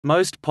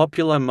Most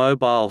popular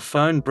mobile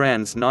phone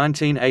brands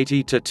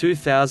 1980 to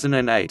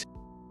 2008.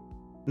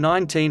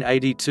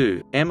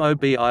 1982,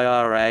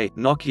 Mobira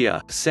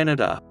Nokia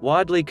Senator,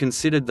 widely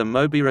considered the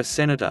Mobira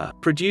Senator,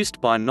 produced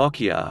by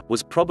Nokia,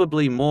 was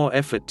probably more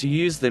effort to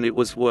use than it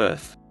was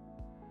worth.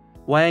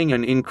 Weighing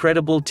an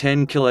incredible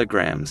 10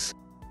 kilograms.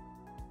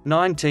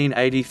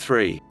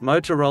 1983,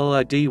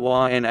 Motorola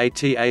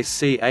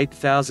DynaTAC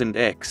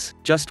 8000X.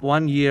 Just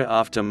 1 year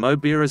after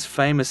Mobira's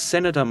famous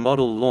Senator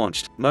model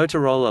launched,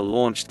 Motorola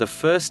launched the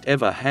first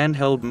ever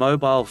handheld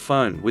mobile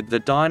phone with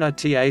the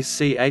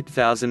DynaTAC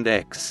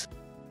 8000X.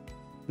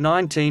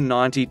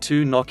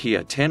 1992, Nokia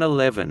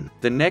 1011.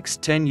 The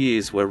next 10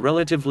 years were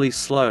relatively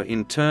slow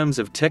in terms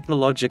of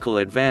technological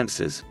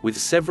advances, with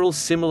several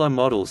similar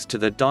models to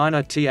the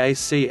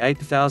DynaTAC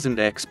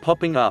 8000X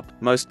popping up,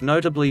 most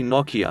notably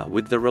Nokia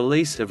with the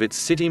release of its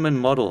Cityman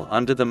model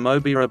under the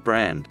Mobira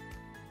brand.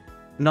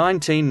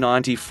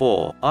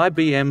 1994,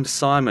 IBM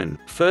Simon,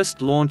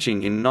 first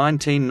launching in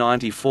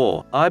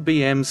 1994,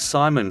 IBM's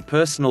Simon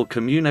personal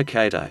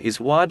communicator is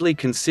widely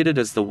considered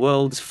as the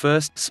world's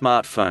first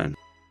smartphone.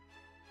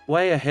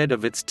 Way ahead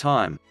of its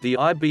time, the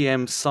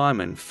IBM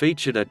Simon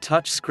featured a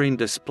touchscreen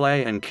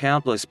display and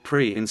countless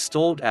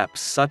pre-installed apps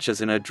such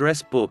as an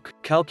address book,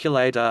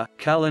 calculator,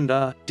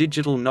 calendar,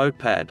 digital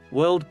notepad,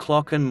 world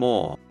clock and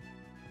more.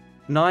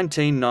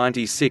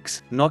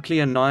 1996,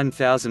 Nokia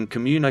 9000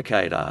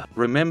 communicator.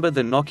 Remember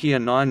the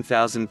Nokia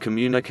 9000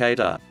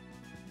 communicator?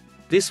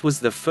 This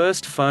was the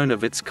first phone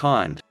of its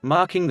kind,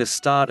 marking the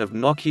start of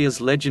Nokia's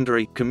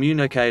legendary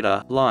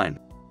communicator line.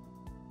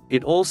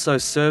 It also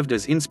served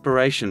as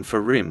inspiration for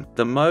RIM,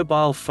 the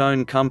mobile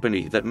phone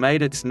company that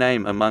made its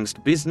name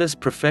amongst business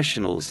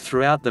professionals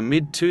throughout the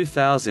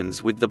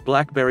mid-2000s with the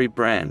BlackBerry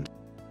brand.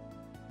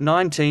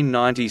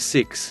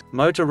 1996,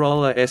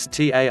 Motorola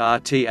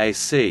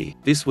STARTAC.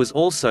 This was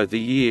also the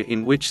year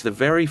in which the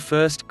very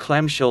first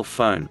clamshell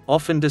phone,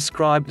 often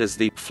described as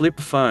the flip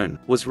phone,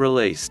 was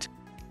released.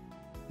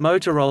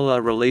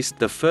 Motorola released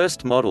the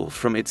first model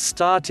from its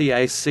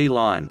STARTAC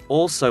line,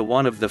 also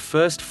one of the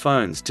first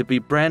phones to be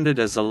branded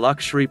as a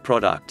luxury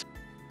product.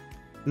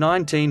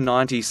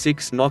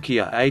 1996,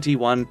 Nokia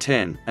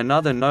 8110.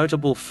 Another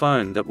notable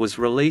phone that was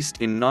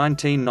released in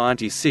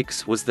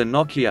 1996 was the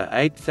Nokia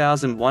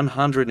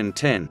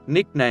 8110,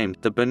 nicknamed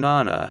the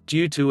Banana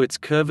due to its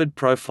curved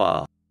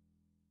profile.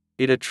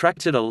 It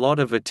attracted a lot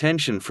of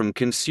attention from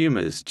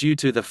consumers due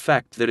to the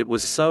fact that it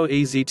was so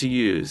easy to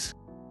use.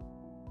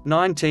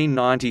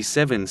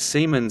 1997,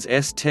 Siemens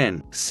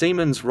S10.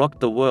 Siemens rocked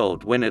the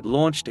world when it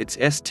launched its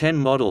S10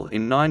 model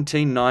in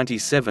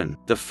 1997,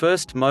 the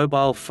first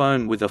mobile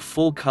phone with a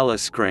full-color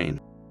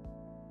screen.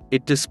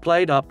 It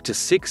displayed up to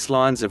 6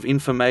 lines of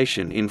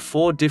information in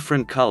 4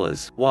 different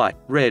colors: white,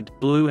 red,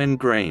 blue and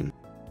green.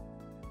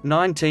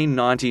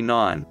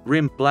 1999,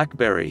 RIM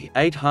BlackBerry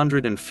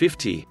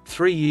 850.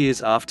 3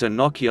 years after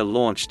Nokia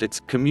launched its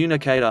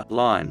communicator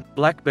line,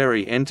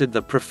 BlackBerry entered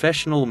the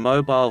professional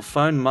mobile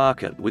phone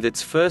market with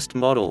its first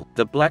model,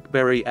 the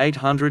BlackBerry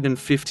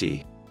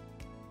 850.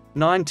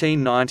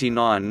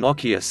 1999,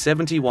 Nokia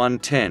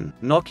 7110.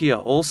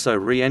 Nokia also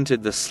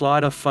re-entered the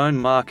slider phone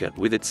market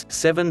with its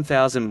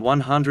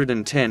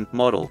 7110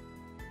 model.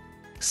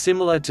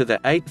 Similar to the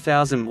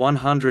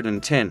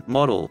 8110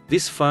 model,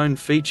 this phone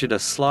featured a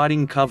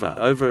sliding cover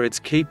over its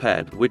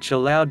keypad which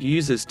allowed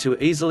users to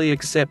easily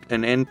accept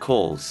and end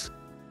calls.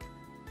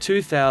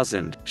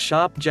 2000,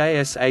 Sharp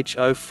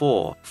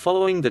JSH04.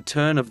 Following the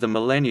turn of the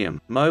millennium,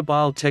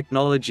 mobile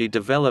technology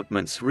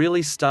developments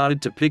really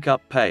started to pick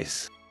up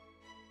pace.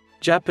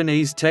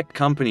 Japanese tech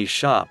company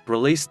Sharp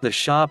released the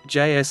Sharp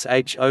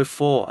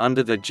JSH04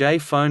 under the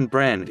J-Phone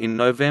brand in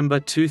November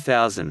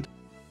 2000.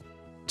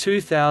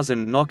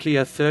 2000,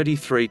 Nokia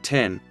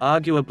 3310,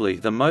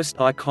 arguably the most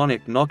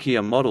iconic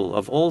Nokia model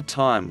of all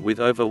time with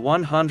over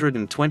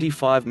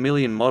 125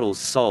 million models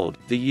sold.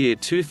 The year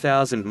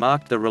 2000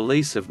 marked the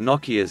release of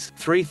Nokia's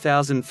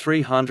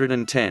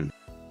 3310.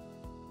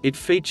 It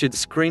featured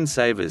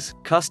screensavers,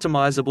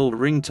 customizable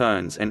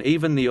ringtones and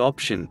even the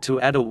option to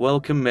add a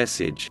welcome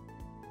message.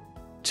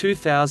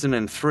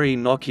 2003,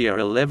 Nokia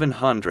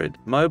 1100.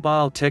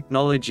 Mobile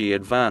technology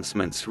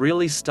advancements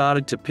really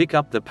started to pick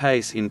up the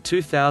pace in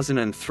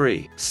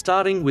 2003,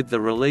 starting with the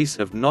release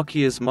of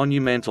Nokia's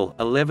monumental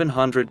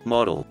 1100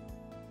 model.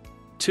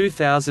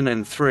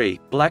 2003,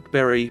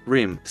 BlackBerry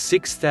RIM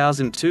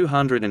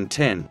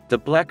 6210. The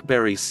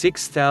BlackBerry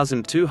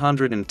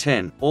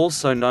 6210,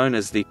 also known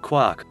as the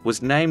Quark,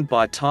 was named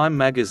by Time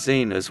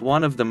magazine as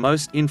one of the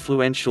most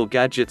influential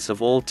gadgets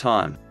of all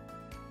time.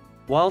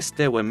 Whilst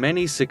there were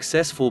many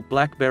successful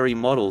BlackBerry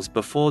models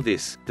before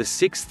this, the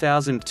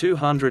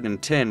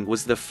 6210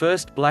 was the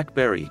first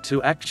BlackBerry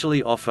to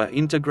actually offer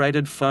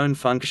integrated phone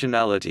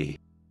functionality.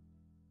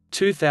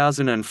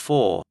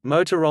 2004,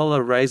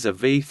 Motorola Razr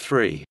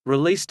V3.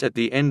 Released at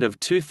the end of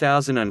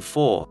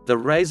 2004, the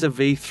Razr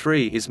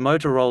V3 is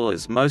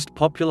Motorola's most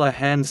popular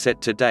handset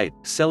to date,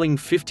 selling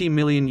 50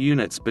 million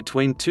units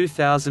between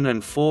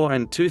 2004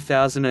 and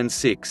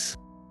 2006.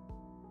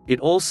 It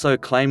also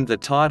claimed the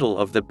title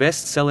of the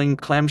best-selling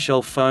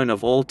clamshell phone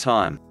of all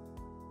time.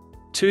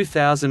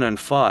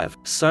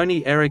 2005,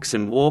 Sony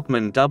Ericsson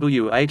Walkman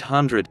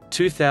W800.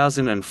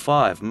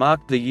 2005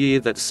 marked the year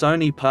that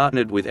Sony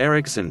partnered with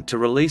Ericsson to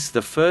release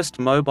the first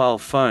mobile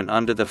phone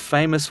under the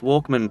famous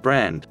Walkman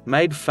brand,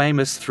 made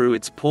famous through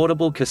its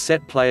portable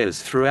cassette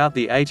players throughout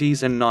the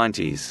 80s and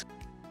 90s.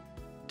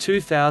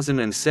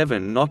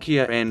 2007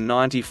 Nokia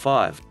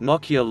N95.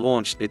 Nokia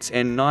launched its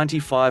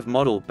N95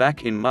 model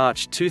back in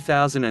March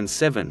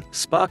 2007,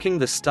 sparking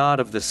the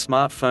start of the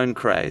smartphone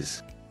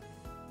craze.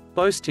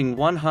 Boasting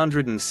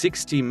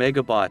 160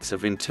 MB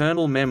of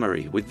internal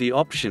memory with the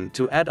option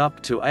to add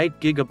up to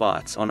 8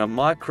 GB on a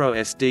micro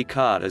SD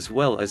card, as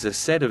well as a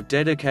set of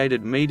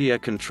dedicated media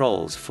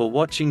controls for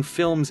watching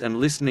films and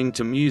listening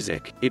to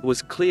music, it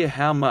was clear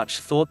how much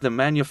thought the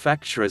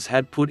manufacturers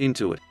had put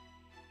into it.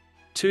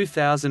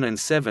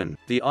 2007,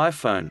 the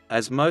iPhone.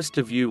 As most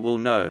of you will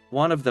know,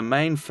 one of the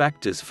main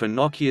factors for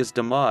Nokia's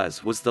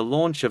demise was the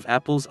launch of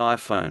Apple's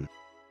iPhone.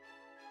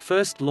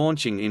 First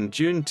launching in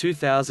June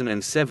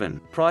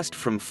 2007, priced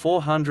from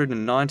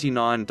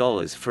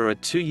 $499 for a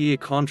 2-year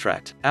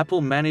contract,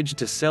 Apple managed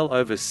to sell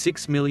over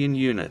 6 million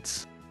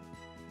units.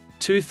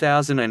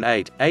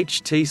 2008,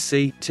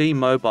 HTC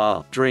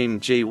T-Mobile Dream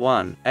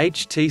G1.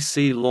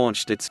 HTC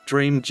launched its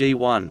Dream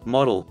G1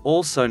 model,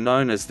 also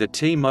known as the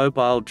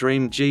T-Mobile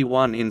Dream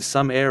G1 in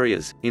some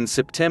areas, in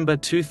September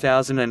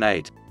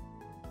 2008.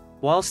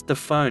 Whilst the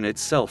phone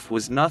itself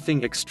was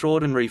nothing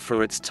extraordinary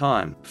for its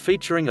time,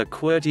 featuring a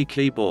QWERTY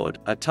keyboard,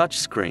 a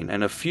touchscreen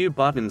and a few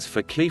buttons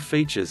for key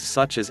features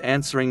such as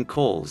answering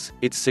calls,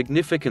 its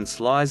significance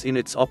lies in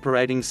its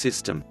operating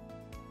system.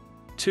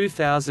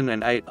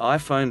 2008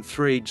 iPhone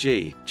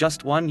 3G.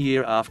 Just 1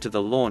 year after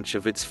the launch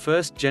of its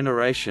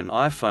first-generation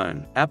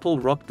iPhone, Apple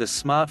rocked the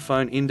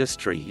smartphone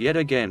industry yet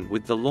again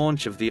with the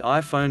launch of the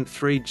iPhone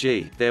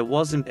 3G. There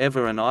wasn't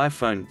ever an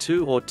iPhone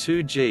 2 or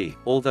 2G,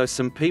 although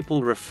some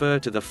people refer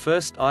to the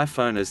first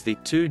iPhone as the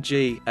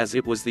 2G, as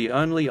it was the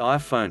only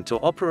iPhone to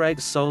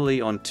operate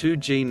solely on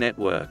 2G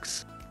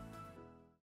networks.